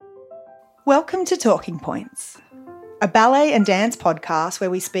Welcome to Talking Points, a ballet and dance podcast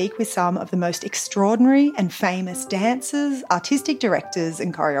where we speak with some of the most extraordinary and famous dancers, artistic directors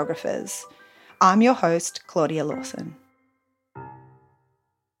and choreographers. I'm your host, Claudia Lawson.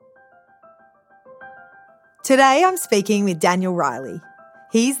 Today I'm speaking with Daniel Riley.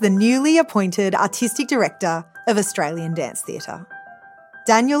 He's the newly appointed Artistic Director of Australian Dance Theatre.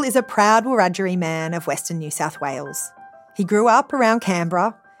 Daniel is a proud Wiradjuri man of Western New South Wales. He grew up around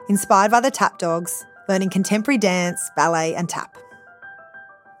Canberra, inspired by the Tap Dogs, learning contemporary dance, ballet and tap.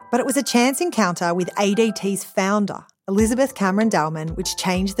 But it was a chance encounter with ADT's founder, Elizabeth Cameron Dalman, which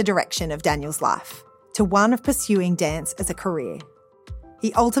changed the direction of Daniel's life to one of pursuing dance as a career.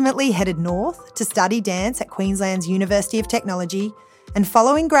 He ultimately headed north to study dance at Queensland's University of Technology, and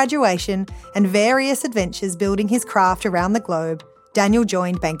following graduation and various adventures building his craft around the globe, Daniel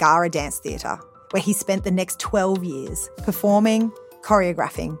joined Bangarra Dance Theatre, where he spent the next 12 years performing,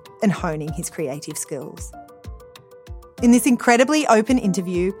 choreographing and honing his creative skills. In this incredibly open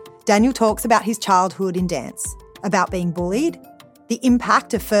interview, Daniel talks about his childhood in dance, about being bullied, the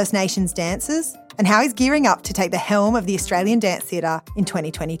impact of First Nations dancers, and how he's gearing up to take the helm of the Australian Dance Theatre in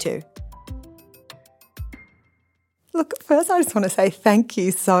 2022. Look, first I just want to say thank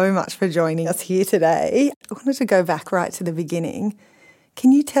you so much for joining us here today. I wanted to go back right to the beginning.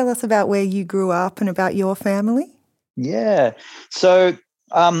 Can you tell us about where you grew up and about your family? Yeah. So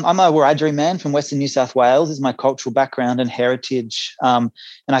I'm a Wiradjuri man from Western New South Wales is my cultural background and heritage. And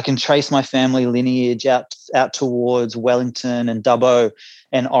I can trace my family lineage out towards Wellington and Dubbo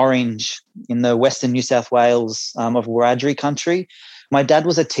and Orange in the Western New South Wales of Wiradjuri country. My dad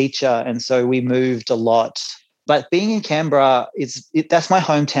was a teacher, and so we moved a lot. But being in Canberra, that's my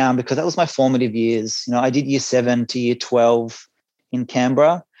hometown because that was my formative years. You know, I did year 7 to year 12 in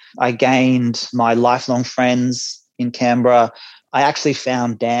Canberra. I gained my lifelong friends in Canberra. I actually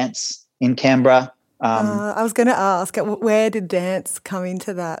found dance in Canberra. I was going to ask, where did dance come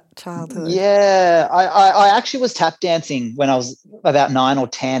into that childhood? Yeah, I actually was tap dancing when I was about 9 or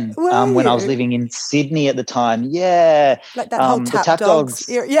 10 when I was living in Sydney at the time. Yeah. Like that whole tap dogs.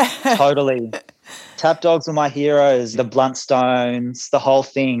 Yeah. Totally. Tap Dogs were my heroes, the Bluntstones, the whole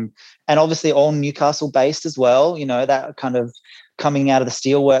thing. And obviously all Newcastle-based as well, you know, that kind of coming out of the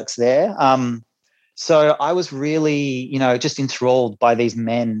steelworks there. So I was really, you know, just enthralled by these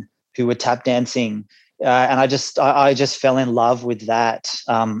men who were tap dancing. And I just fell in love with that.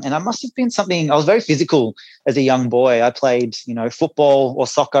 And I must have been I was very physical as a young boy. I played, you know, football or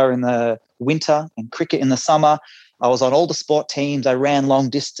soccer in the winter and cricket in the summer. I was on all the sport teams. I ran long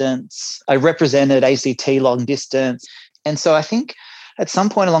distance. I represented ACT long distance. And so I think at some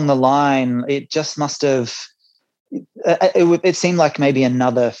point along the line, it just must have, it seemed like maybe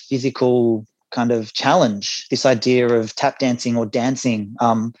another physical kind of challenge, this idea of tap dancing or dancing.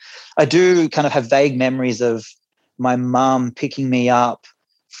 I do kind of have vague memories of my mum picking me up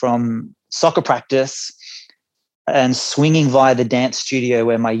from soccer practice and swinging via the dance studio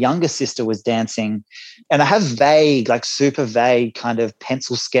where my younger sister was dancing. And I have vague, like super vague kind of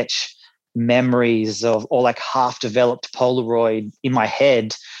pencil sketch memories of, or like half developed Polaroid in my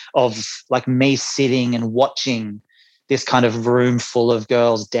head of like me sitting and watching this kind of room full of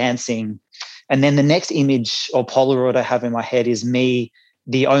girls dancing. And then the next image or Polaroid I have in my head is me,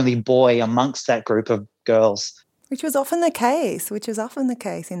 the only boy amongst that group of girls. Which was often the case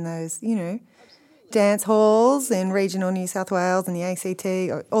in those, you know, dance halls in regional New South Wales and the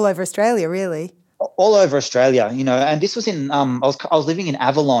ACT, all over Australia, really. All over Australia, you know, and this was in, I was living in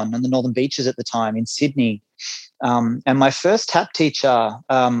Avalon on the Northern Beaches at the time in Sydney. And my first tap teacher,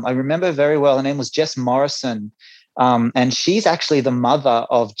 I remember very well, her name was Jess Morrison. And she's actually the mother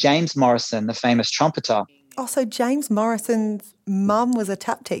of James Morrison, the famous trumpeter. Oh, so James Morrison's mum was a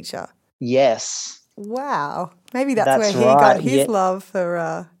tap teacher? Yes. Wow. Maybe that's where he got his love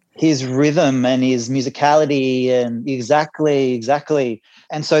for... His rhythm and his musicality, and exactly.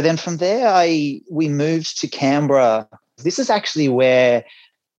 And so then from there, we moved to Canberra. This is actually where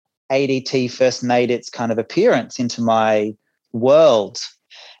ADT first made its kind of appearance into my world.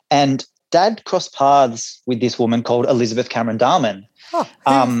 And Dad crossed paths with this woman called Elizabeth Cameron Dalman. Oh,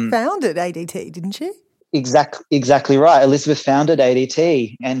 who founded ADT, didn't she? Exactly right. Elizabeth founded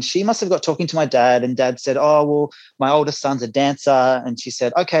ADT, and she must have got talking to my dad, and Dad said, oh, well, my oldest son's a dancer. And she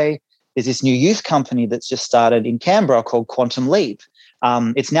said, okay, there's this new youth company that's just started in Canberra called Quantum Leap.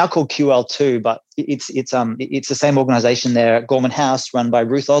 It's now called QL2, but it's the same organization there at Gorman House, run by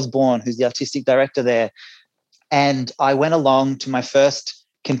Ruth Osborne, who's the artistic director there. And I went along to my first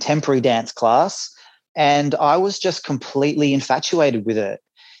contemporary dance class, and I was just completely infatuated with it.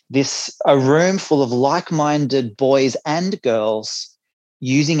 A room full of like-minded boys and girls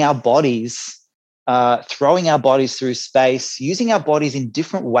using our bodies, throwing our bodies through space, using our bodies in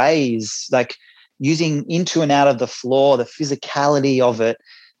different ways, like using into and out of the floor, the physicality of it,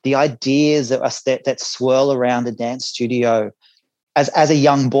 the ideas that swirl around a dance studio. As a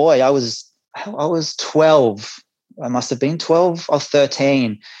young boy, I was 12. I must have been 12 or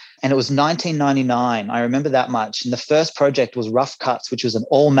 13. And it was 1999. I remember that much. And the first project was Rough Cuts, which was an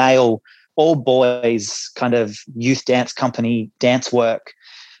all-male, all-boys kind of youth dance company dance work.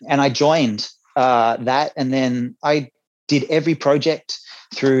 And I joined that. And then I did every project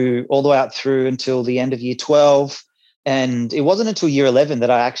all the way up through until the end of year 12. And it wasn't until year 11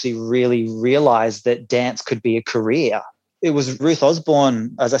 that I actually really realized that dance could be a career. It was Ruth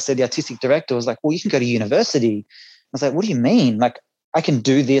Osborne, as I said, the artistic director, was like, well, you can go to university. I was like, what do you mean? Like, I can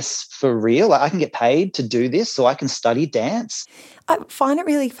do this for real? Like, I can get paid to do this so I can study dance? I find it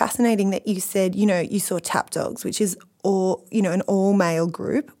really fascinating that you said, you saw Tap Dogs, which is an all-male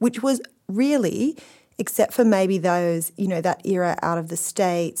group, which was really, except for maybe those, that era out of the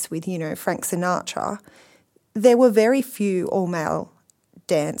States with, Frank Sinatra, there were very few all-male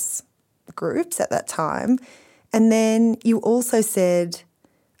dance groups at that time. And then you also said,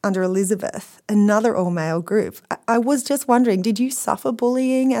 under Elizabeth, another all-male group. I was just wondering, did you suffer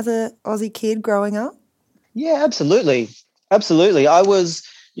bullying as a Aussie kid growing up? Yeah, absolutely. Absolutely. I was,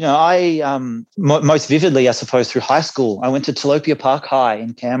 most vividly, I suppose, through high school. I went to Tilapia Park High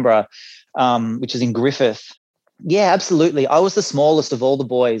in Canberra, which is in Griffith. Yeah, absolutely. I was the smallest of all the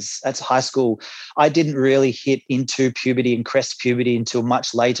boys at high school. I didn't really hit into puberty and crest puberty until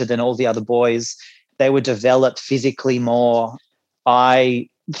much later than all the other boys. They were developed physically more.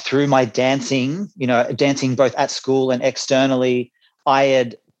 Through my dancing, dancing both at school and externally, I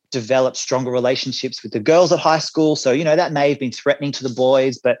had developed stronger relationships with the girls at high school. So, that may have been threatening to the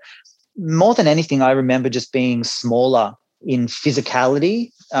boys, but more than anything, I remember just being smaller in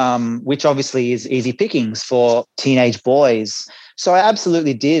physicality, which obviously is easy pickings for teenage boys. So I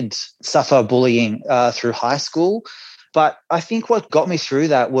absolutely did suffer bullying through high school. But I think what got me through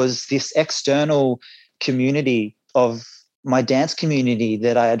that was this external community of my dance community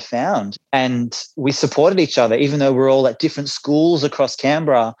that I had found. And we supported each other, even though we're all at different schools across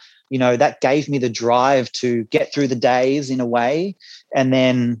Canberra. That gave me the drive to get through the days in a way and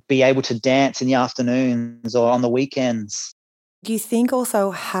then be able to dance in the afternoons or on the weekends. Do you think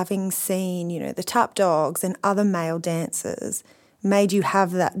also having seen, the Tap Dogs and other male dancers made you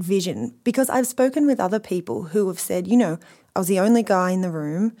have that vision? Because I've spoken with other people who have said, I was the only guy in the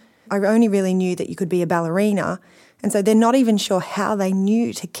room. I only really knew that you could be a ballerina. And so they're not even sure how they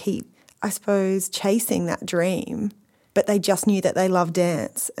knew to keep, I suppose, chasing that dream. But they just knew that they loved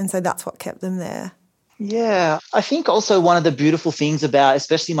dance. And so that's what kept them there. Yeah. I think also one of the beautiful things about,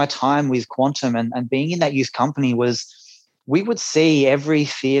 especially my time with Quantum and being in that youth company, was we would see every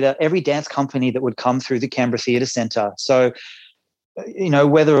dance company that would come through the Canberra Theatre Centre. So,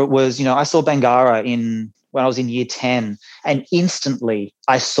 whether it was, I saw Bangarra when I was in year 10, and instantly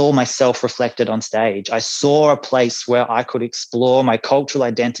I saw myself reflected on stage. I saw a place where I could explore my cultural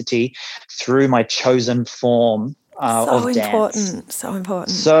identity through my chosen form of dance. So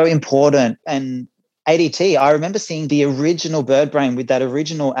important. So important. And ADT, I remember seeing the original Birdbrain with that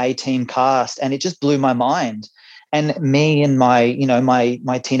original A-Team cast, and it just blew my mind. And me and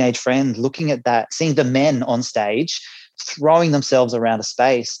my teenage friend looking at that, seeing the men on stage, throwing themselves around a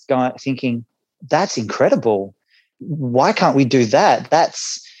space, thinking, that's incredible. Why can't we do that?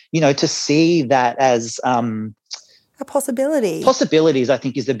 That's, to see that as a possibility. Possibilities, I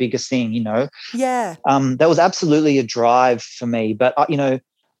think, is the biggest thing, Yeah. That was absolutely a drive for me. But,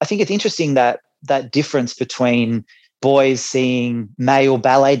 I think it's interesting that difference between boys seeing male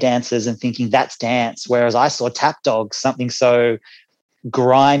ballet dancers and thinking that's dance, whereas I saw Tap Dogs, something so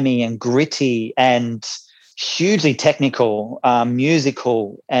grimy and gritty and hugely technical,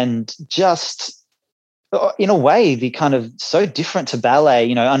 musical, and just in a way be kind of so different to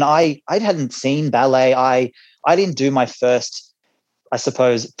ballet, and I hadn't seen ballet. I didn't do my first, I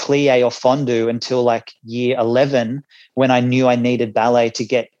suppose, plie or fondu until like year 11, when I knew I needed ballet to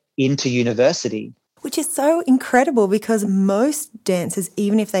get into university. Which is so incredible, because most dancers,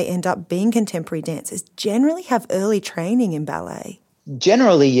 even if they end up being contemporary dancers, generally have early training in ballet.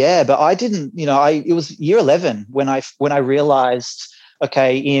 Generally, yeah, but I didn't, it was year 11 when I realized,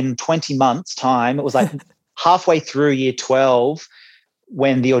 okay, in 20 months' time, it was like halfway through year 12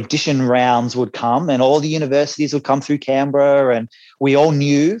 when the audition rounds would come and all the universities would come through Canberra, and we all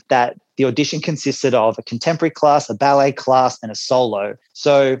knew that the audition consisted of a contemporary class, a ballet class, and a solo.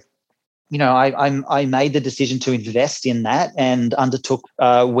 So, I made the decision to invest in that and undertook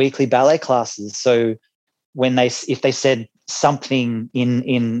weekly ballet classes. So if they said something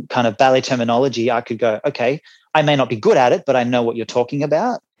in kind of ballet terminology, I could go, okay, I may not be good at it, but I know what you're talking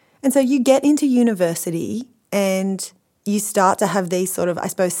about. And so you get into university and you start to have these sort of, I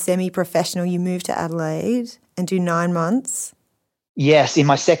suppose, semi-professional, you move to Adelaide and do 9 months. Yes, in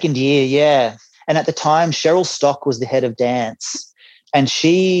my second year, yeah. And at the time, Cheryl Stock was the head of dance. And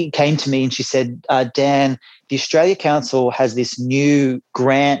she came to me and she said, Dan, the Australia Council has this new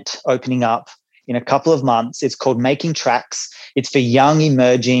grant opening up in a couple of months. It's called Making Tracks. It's for young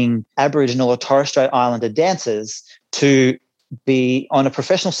emerging Aboriginal or Torres Strait Islander dancers to be on a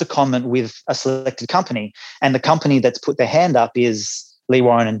professional secondment with a selected company. And the company that's put their hand up is Lee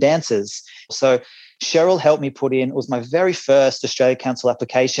Warren and Dancers. So Cheryl helped me put in, it was my very first Australia Council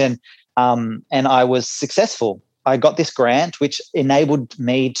application, and I was successful. I got this grant, which enabled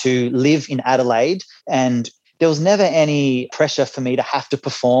me to live in Adelaide, and there was never any pressure for me to have to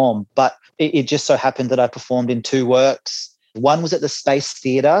perform, but it just so happened that I performed in 2 works. One was at the Space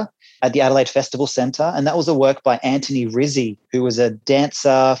Theatre at the Adelaide Festival Centre, and that was a work by Anthony Rizzi, who was a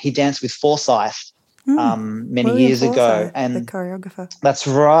dancer. He danced with Forsyth many William years Forsyth, ago. And the choreographer. That's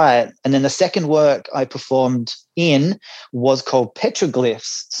right. And then the second work I performed in was called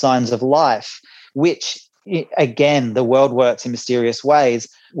Petroglyphs, Signs of Life, which, again, the world works in mysterious ways,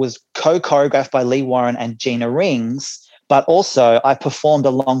 was co-choreographed by Lee Warren and Gina Rings, but also I performed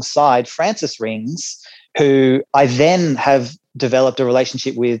alongside Francis Rings, who I then have developed a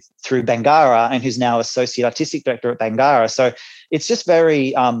relationship with through Bangarra and who's now Associate Artistic Director at Bangarra. So it's just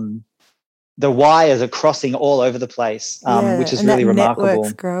very, the wires are crossing all over the place, which is really remarkable.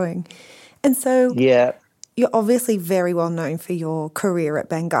 Network's growing. And so yeah, you're obviously very well known for your career at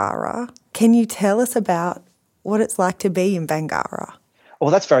Bangarra. Can you tell us about what it's like to be in Bangarra? Well,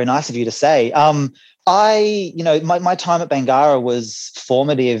 that's very nice of you to say. My time at Bangarra was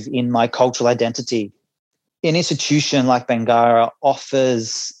formative in my cultural identity. An institution like Bangarra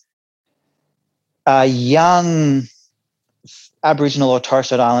offers young Aboriginal or Torres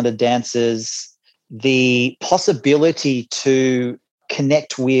Strait Islander dancers the possibility to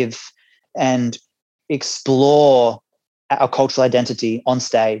connect with and explore our cultural identity on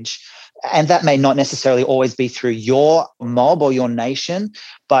stage. And that may not necessarily always be through your mob or your nation,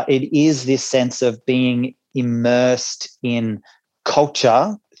 but it is this sense of being immersed in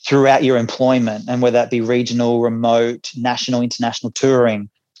culture throughout your employment, and whether that be regional, remote, national, international touring.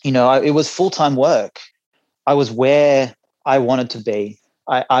 It was full-time work. I was where I wanted to be.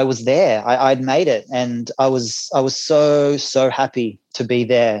 I was there. I'd made it, and I was so happy to be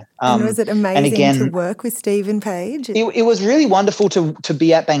there. And was it amazing to work with Stephen Page? It was really wonderful to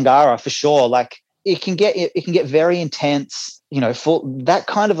be at Bangarra, for sure. Like it can get very intense. For that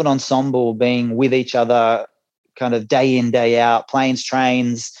kind of an ensemble, being with each other, kind of day in, day out, planes,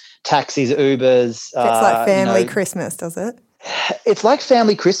 trains, taxis, Ubers. It's like family Christmas, does it? It's like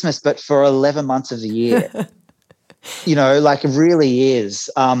family Christmas, but for 11 months of the year. Like it really is.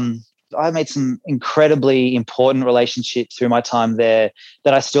 I made some incredibly important relationships through my time there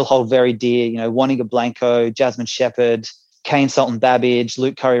that I still hold very dear. Waninga Blanco, Jasmine Shepherd, Kane Sultan Babbage,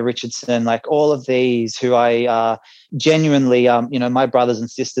 Luke Curry Richardson, like all of these who I genuinely, my brothers and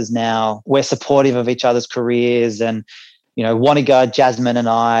sisters now. We're supportive of each other's careers, and Waninga, Jasmine and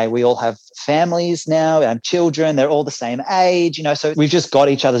I, we all have families now and children. They're all the same age, so we've just got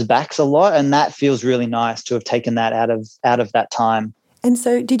each other's backs a lot, and that feels really nice to have taken that out of that time. And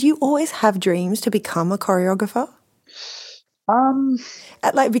so did you always have dreams to become a choreographer?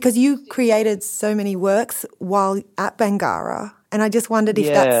 Because you created so many works while at Bangarra, and I just wondered if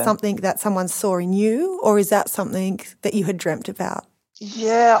that's something that someone saw in you, or is that something that you had dreamt about?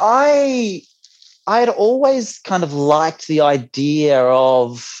 Yeah, I had always kind of liked the idea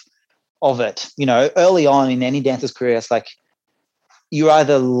of it. Early on in any dancer's career, it's like you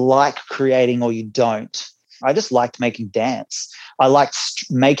either like creating or you don't. I just liked making dance. I liked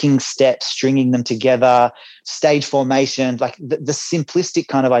making steps, stringing them together, stage formation, like the simplistic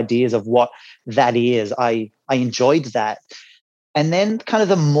kind of ideas of what that is. I enjoyed that. And then kind of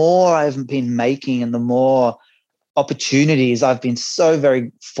the more I've been making and the more opportunities I've been so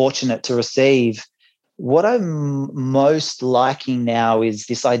very fortunate to receive, what I'm most liking now is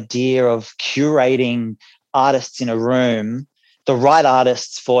this idea of curating artists in a room, the right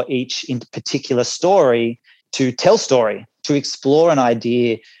artists for each in particular story, to tell story, to explore an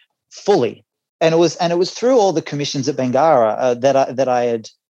idea fully. And it was through all the commissions at Bangarra that I had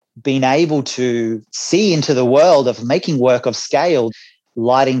been able to see into the world of making work of scale,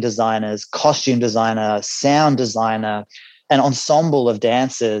 lighting designers, costume designer, sound designer, an ensemble of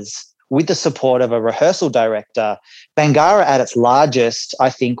dancers with the support of a rehearsal director. Bangarra at its largest, I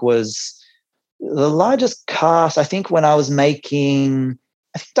think, was The largest cast, I think when I was making,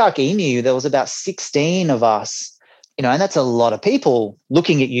 I think Dark Emu, there was about 16 of us, and that's a lot of people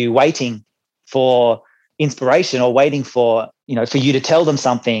looking at you, waiting for inspiration or waiting for, for you to tell them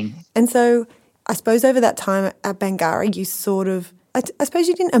something. And so I suppose over that time at Bangarra, you I suppose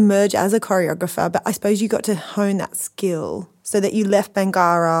you didn't emerge as a choreographer, but I suppose you got to hone that skill so that you left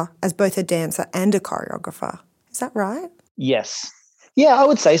Bangarra as both a dancer and a choreographer. Is that right? Yes. Yeah, I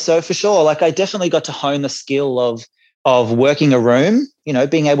would say so for sure. Like I definitely got to hone the skill of working a room,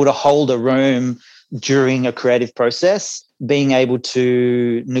 being able to hold a room during a creative process, being able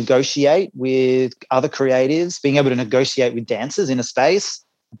to negotiate with other creatives, being able to negotiate with dancers in a space,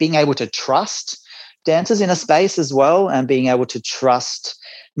 being able to trust dancers in a space as well, and being able to trust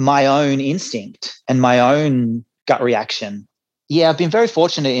my own instinct and my own gut reaction. Yeah, I've been very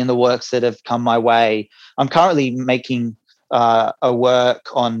fortunate in the works that have come my way. I'm currently making a work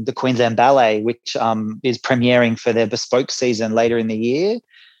on the Queensland Ballet, which is premiering for their bespoke season later in the year.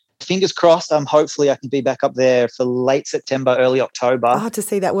 Fingers crossed, hopefully I can be back up there for late September, early October. Oh, to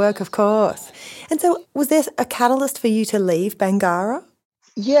see that work, of course. And so was there a catalyst for you to leave Bangarra?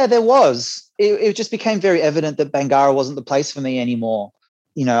 Yeah, there was. It just became very evident that Bangarra wasn't the place for me anymore.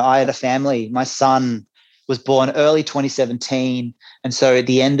 I had a family. My son was born early 2017. And so at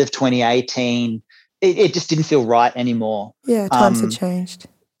the end of 2018, it just didn't feel right anymore. Yeah, times had changed.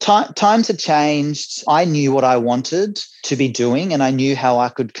 Times had changed. I knew what I wanted to be doing and I knew how I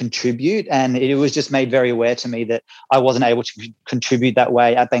could contribute. And it was just made very aware to me that I wasn't able to contribute that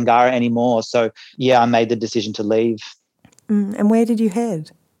way at Bangarra anymore. So, yeah, I made the decision to leave. And where did you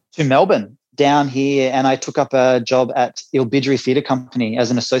head? To Melbourne, down here, and I took up a job at Ilbidri Theatre Company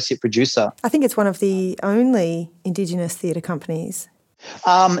as an associate producer. I think it's one of the only Indigenous theatre companies.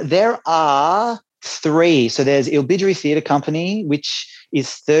 There are 3. So there's Ilbidri Theatre Company, which is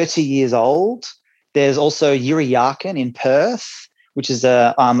 30 years old. There's also Yirrayaken in Perth, which is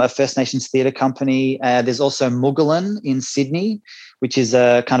a First Nations theatre company. There's also Mugalan in Sydney, which is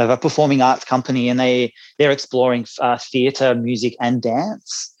a kind of a performing arts company, and they're exploring theatre, music, and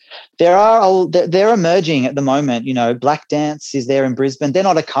dance. They're emerging at the moment. Black Dance is there in Brisbane. They're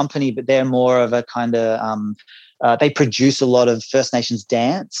not a company, but they're more of a kind of they produce a lot of First Nations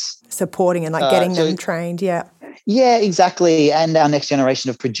dance, supporting and getting them trained. Yeah. Yeah, exactly. And our next generation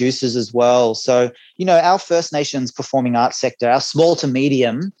of producers as well. So, our First Nations performing arts sector, our small to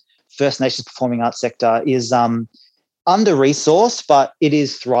medium First Nations performing arts sector is under-resourced, but it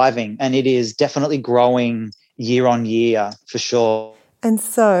is thriving and it is definitely growing year on year for sure. And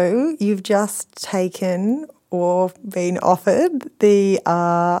so you've just taken or been offered the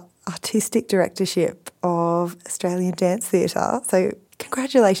artistic directorship of Australian Dance Theatre. So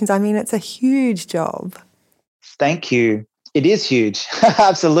congratulations. I mean, it's a huge job. Thank you. It is huge.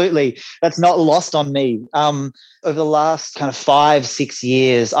 Absolutely. That's not lost on me. Over the last kind of 5-6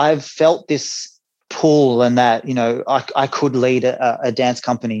 years, I've felt this pull and that, I could lead a dance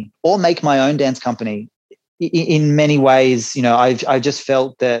company or make my own dance company. In many ways, I just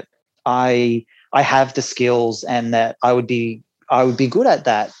felt that I have the skills and that I would be good at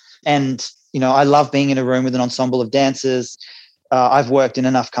that. And, I love being in a room with an ensemble of dancers. I've worked in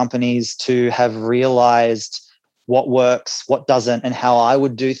enough companies to have realized what works, what doesn't, and how I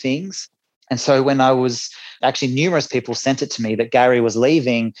would do things. And so when I was actually, numerous people sent it to me that Gary was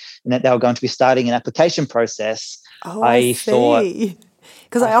leaving and that they were going to be starting an application process. I thought,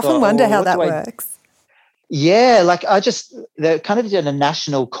 because I often wonder how that works. Yeah, they kind of did a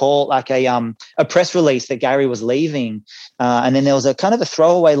national call, like a press release that Gary was leaving. And then there was a kind of a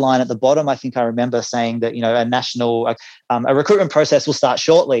throwaway line at the bottom. I think I remember saying that, a national, a recruitment process will start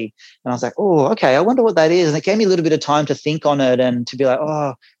shortly. And I was like, oh, okay, I wonder what that is. And it gave me a little bit of time to think on it and to be like,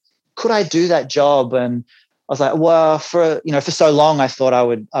 oh, could I do that job? And I was like, well, for so long I thought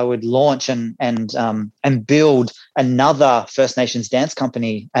I would launch and build another First Nations dance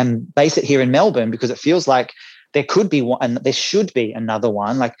company and base it here in Melbourne, because it feels like there could be one and there should be another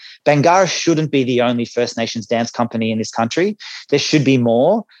one. Like Bangarra shouldn't be the only First Nations dance company in this country. There should be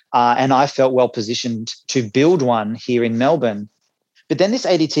more. And I felt well positioned to build one here in Melbourne. But then this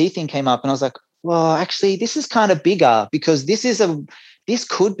ADT thing came up and I was like, well, actually, this is kind of bigger, because this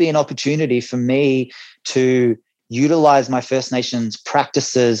could be an opportunity for me to utilize my First Nations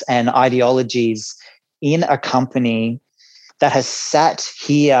practices and ideologies in a company that has sat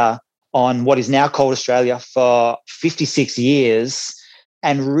here on what is now called Australia for 56 years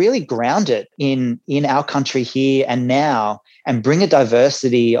and really ground it in our country here and now, and bring a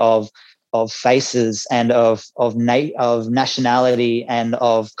diversity of faces and of nationality and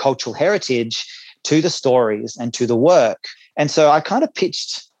of cultural heritage to the stories and to the work. And so I kind of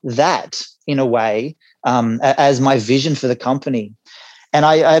pitched that in a way as my vision for the company. And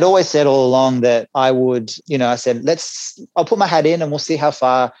I had always said all along that I would, I said, I'll put my hat in and we'll see how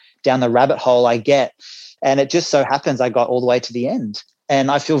far down the rabbit hole I get. And it just so happens I got all the way to the end. And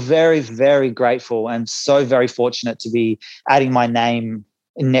I feel very, very grateful and so very fortunate to be adding my name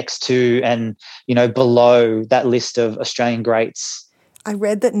next to and, below that list of Australian greats. I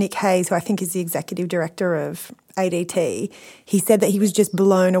read that Nick Hayes, who I think is the executive director of ADT, he said that he was just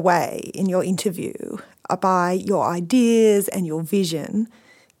blown away in your interview by your ideas and your vision.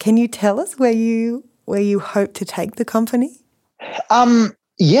 Can you tell us where you hope to take the company?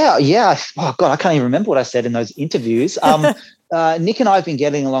 Yeah. Oh God, I can't even remember what I said in those interviews. Nick and I have been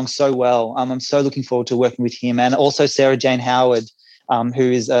getting along so well. I'm so looking forward to working with him, and also Sarah Jane Howard,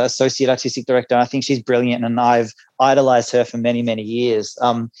 who is Associate Artistic Director. I think she's brilliant, and I've idolized her for many, many years.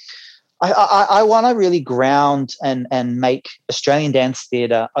 I want to really ground and make Australian dance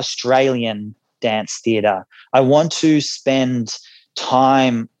theatre Australian dance theatre. I want to spend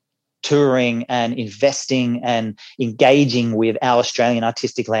time touring and investing and engaging with our Australian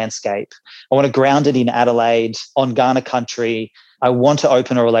artistic landscape. I want to ground it in Adelaide, on Kaurna country. I want to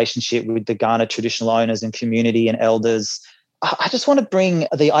open a relationship with the Kaurna traditional owners and community and elders. I just want to bring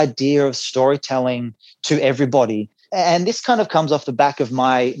the idea of storytelling to everybody. And this kind of comes off the back of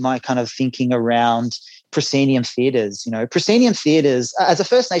my kind of thinking around proscenium theatres. Proscenium theatres, as a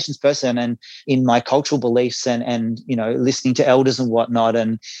First Nations person and in my cultural beliefs and listening to elders and whatnot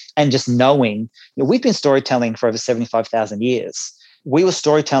and just knowing, we've been storytelling for over 75,000 years. We were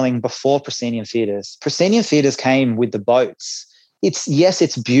storytelling before proscenium theatres. Proscenium theatres came with the boats. It's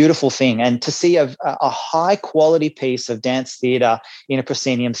a beautiful thing. And to see a high quality piece of dance theatre in a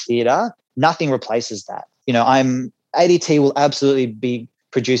proscenium theatre, nothing replaces that. ADT will absolutely be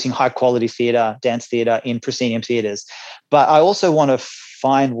producing high quality theatre, dance theatre in proscenium theatres. But I also want to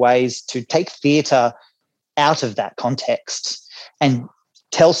find ways to take theatre out of that context and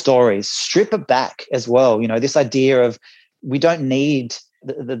tell stories, strip it back as well. This idea of we don't need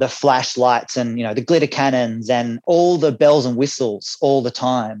the flashlights and, the glitter cannons and all the bells and whistles all the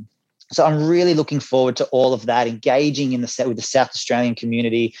time. So I'm really looking forward to all of that, engaging with the South Australian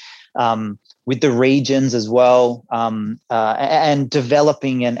community, with the regions as well, and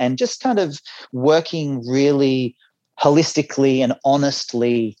developing and just kind of working really holistically and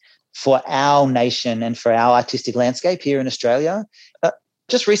honestly for our nation and for our artistic landscape here in Australia.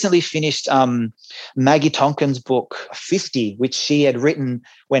 Just recently finished Maggie Tonkin's book, 50, which she had written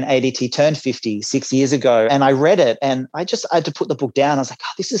when ADT turned 50 6 years ago. And I read it and I had to put the book down. I was like,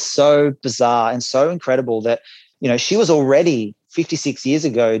 this is so bizarre and so incredible that, she was already 56 years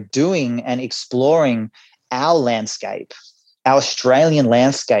ago doing and exploring our landscape, our Australian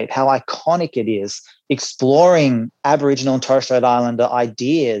landscape, how iconic it is, exploring Aboriginal and Torres Strait Islander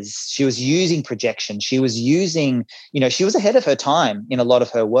ideas. She was using projection. She was using, she was ahead of her time in a lot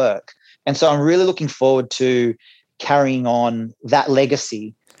of her work. And so I'm really looking forward to carrying on that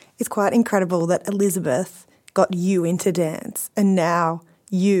legacy. It's quite incredible that Elizabeth got you into dance and now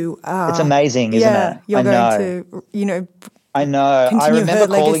you are. It's amazing, isn't it? You're going to, I know. I remember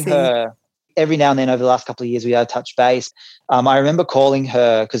calling her every now and then over the last couple of years. We had touch base. I remember calling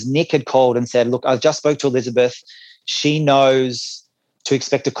her because Nick had called and said, look, I just spoke to Elizabeth. She knows to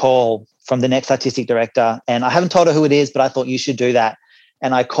expect a call from the next artistic director. And I haven't told her who it is, but I thought you should do that.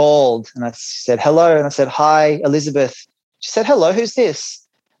 And I called and I said, hello. And I said, hi, Elizabeth. She said, hello, who's this?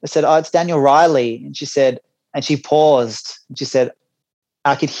 I said, it's Daniel Riley. And she paused and she said,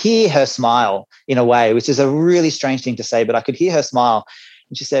 I could hear her smile in a way, which is a really strange thing to say, but I could hear her smile.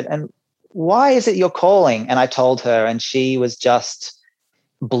 And she said, and why is it you're calling? And I told her, and she was just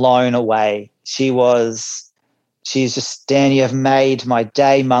blown away. She's just, Dan, you have made my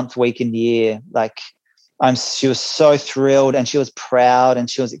day, month, week, and year. She was so thrilled and she was proud and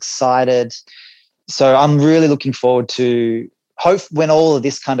she was excited. So I'm really looking forward to hope when all of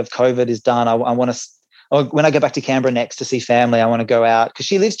this kind of COVID is done, I want to, when I go back to Canberra next to see family, I want to go out because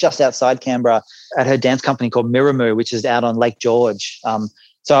she lives just outside Canberra at her dance company called Miramoo, which is out on Lake George.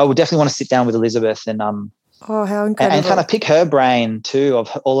 So I would definitely want to sit down with Elizabeth and how incredible. And kind of pick her brain too of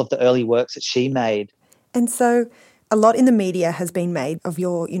all of the early works that she made. And so a lot in the media has been made of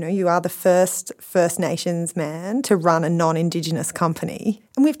you are the first First Nations man to run a non-Indigenous company.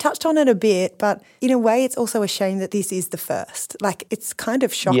 And we've touched on it a bit, but in a way it's also a shame that this is the first. It's kind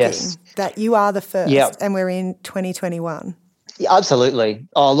of shocking that you are the first and we're in 2021. Yeah, absolutely.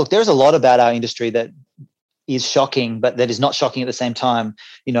 Oh, look, there's a lot about our industry that is shocking, but that is not shocking at the same time,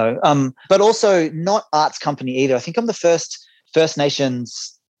 but also not arts company either. I think I'm the first First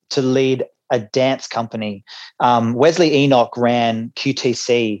Nations to lead a dance company. Wesley Enoch ran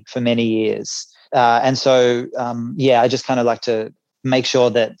QTC for many years. And so, I just kind of like to make sure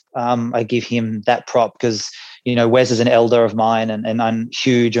that I give him that prop because, Wes is an elder of mine and I'm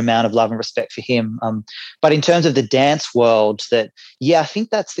huge amount of love and respect for him. But in terms of the dance world, I think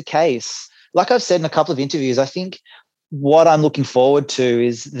that's the case. Like I've said in a couple of interviews, I think what I'm looking forward to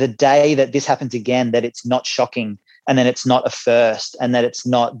is the day that this happens again, that it's not shocking and then it's not a first and that it's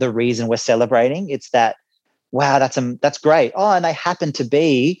not the reason we're celebrating. It's that, wow, that's great. Oh, and they happen to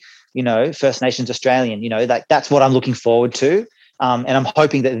be, First Nations Australian, that's what I'm looking forward to. And I'm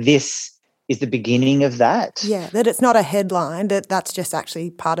hoping that this is the beginning of that. Yeah, that it's not a headline, that's just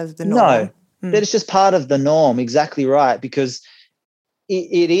actually part of the norm. No, that it's just part of the norm. Exactly right. Because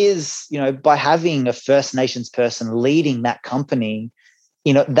it is, by having a First Nations person leading that company,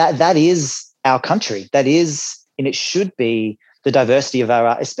 that is our country. That is, and it should be the diversity of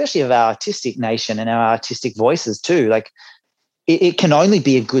especially of our artistic nation and our artistic voices too. Like it can only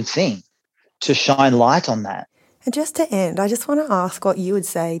be a good thing to shine light on that. And just to end, I just want to ask what you would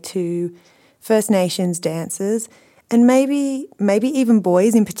say to First Nations dancers and maybe even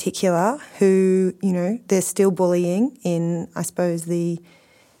boys in particular who, they're still bullying in, I suppose, the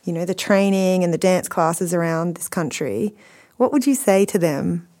training and the dance classes around this country. What would you say to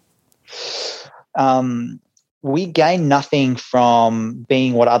them? We gain nothing from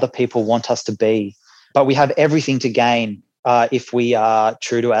being what other people want us to be, but we have everything to gain if we are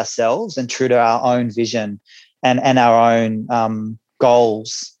true to ourselves and true to our own vision and our own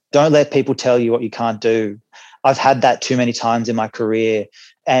goals. Don't let people tell you what you can't do. I've had that too many times in my career,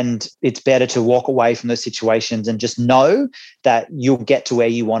 and it's better to walk away from those situations and just know that you'll get to where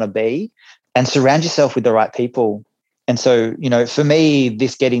you want to be and surround yourself with the right people. And so, for me,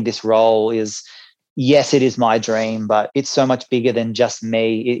 getting this role is, yes, it is my dream, but it's so much bigger than just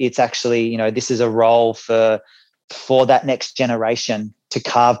me. It's actually, this is a role for that next generation to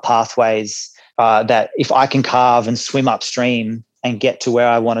carve pathways that if I can carve and swim upstream and get to where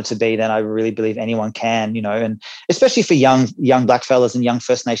I want it to be, then I really believe anyone can, and especially for young black fellas and young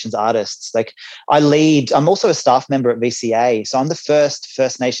First Nations artists. Like I'm also a staff member at VCA. So I'm the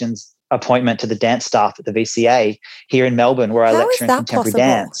first Nations appointment to the dance staff at the VCA here in Melbourne, where I lecture in contemporary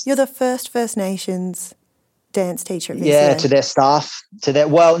dance. You're the first Nations dance teacher at VCA. Yeah, to their staff,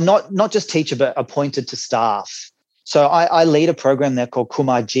 not just teacher, but appointed to staff. So I lead a program there called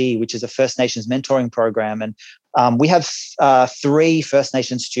Kumarji, which is a First Nations mentoring program. And we have 3 First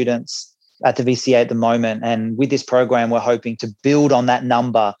Nations students at the VCA at the moment. And with this program, we're hoping to build on that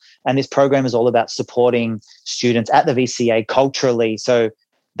number. And this program is all about supporting students at the VCA culturally. So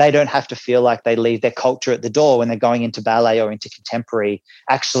they don't have to feel like they leave their culture at the door when they're going into ballet or into contemporary.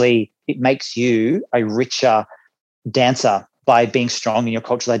 Actually, it makes you a richer dancer by being strong in your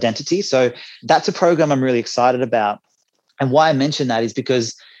cultural identity. So that's a program I'm really excited about. And why I mention that is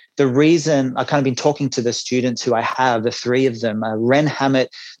because the reason I've kind of been talking to the students who I have, the 3 of them, Ren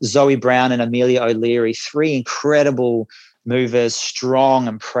Hammett, Zoe Brown, and Amelia O'Leary, 3 incredible movers, strong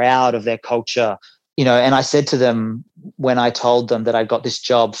and proud of their culture. And I said to them when I told them that I got this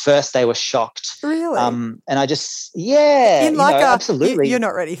job, first they were shocked. Really? And I just, absolutely. You're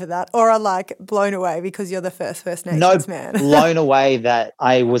not ready for that, or are like blown away because you're the first Nations man. Blown away that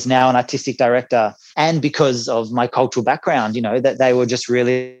I was now an artistic director, and because of my cultural background, that they were just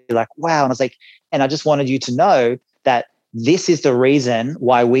really like, wow. And I was like, and I just wanted you to know that this is the reason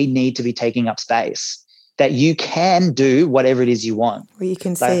why we need to be taking up space. That you can do whatever it is you want. Well, you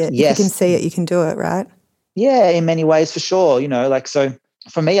can see it. Yes. If you can see it, you can do it, right? Yeah, in many ways, for sure. So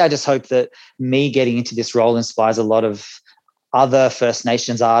for me, I just hope that me getting into this role inspires a lot of other First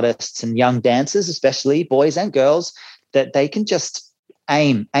Nations artists and young dancers, especially boys and girls, that they can just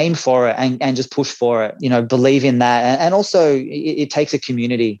aim for it and just push for it, believe in that. And also it takes a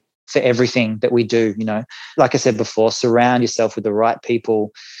community for everything that we do, Like I said before, surround yourself with the right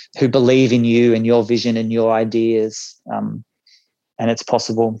people who believe in you and your vision and your ideas, and it's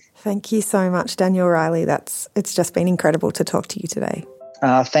possible. Thank you so much, Daniel Riley. It's just been incredible to talk to you today.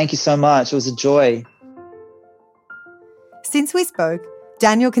 Thank you so much. It was a joy. Since we spoke,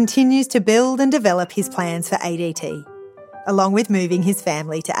 Daniel continues to build and develop his plans for ADT, along with moving his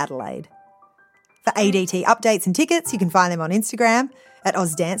family to Adelaide. For ADT updates and tickets, you can find them on Instagram at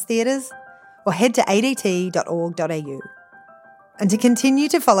Oz Dance Theatres or head to adt.org.au. And to continue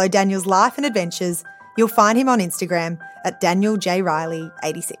to follow Daniel's life and adventures, you'll find him on Instagram at Daniel J. Riley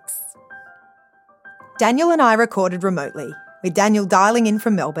 86. Daniel and I recorded remotely, with Daniel dialing in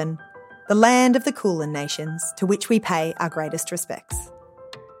from Melbourne, the land of the Kulin Nations, to which we pay our greatest respects.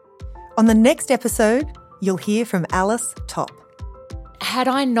 On the next episode, you'll hear from Alice Top. had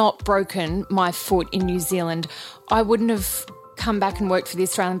I not broken my foot in New Zealand, I wouldn't have come back and worked for the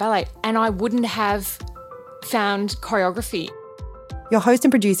Australian Ballet, and I wouldn't have found choreography. Your host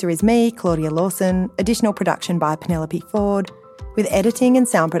and producer is me, Claudia Lawson. Additional production by Penelope Ford, with editing and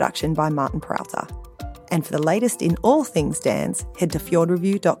sound production by Martin Peralta. And for the latest in all things dance, head to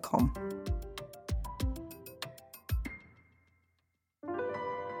fjordreview.com.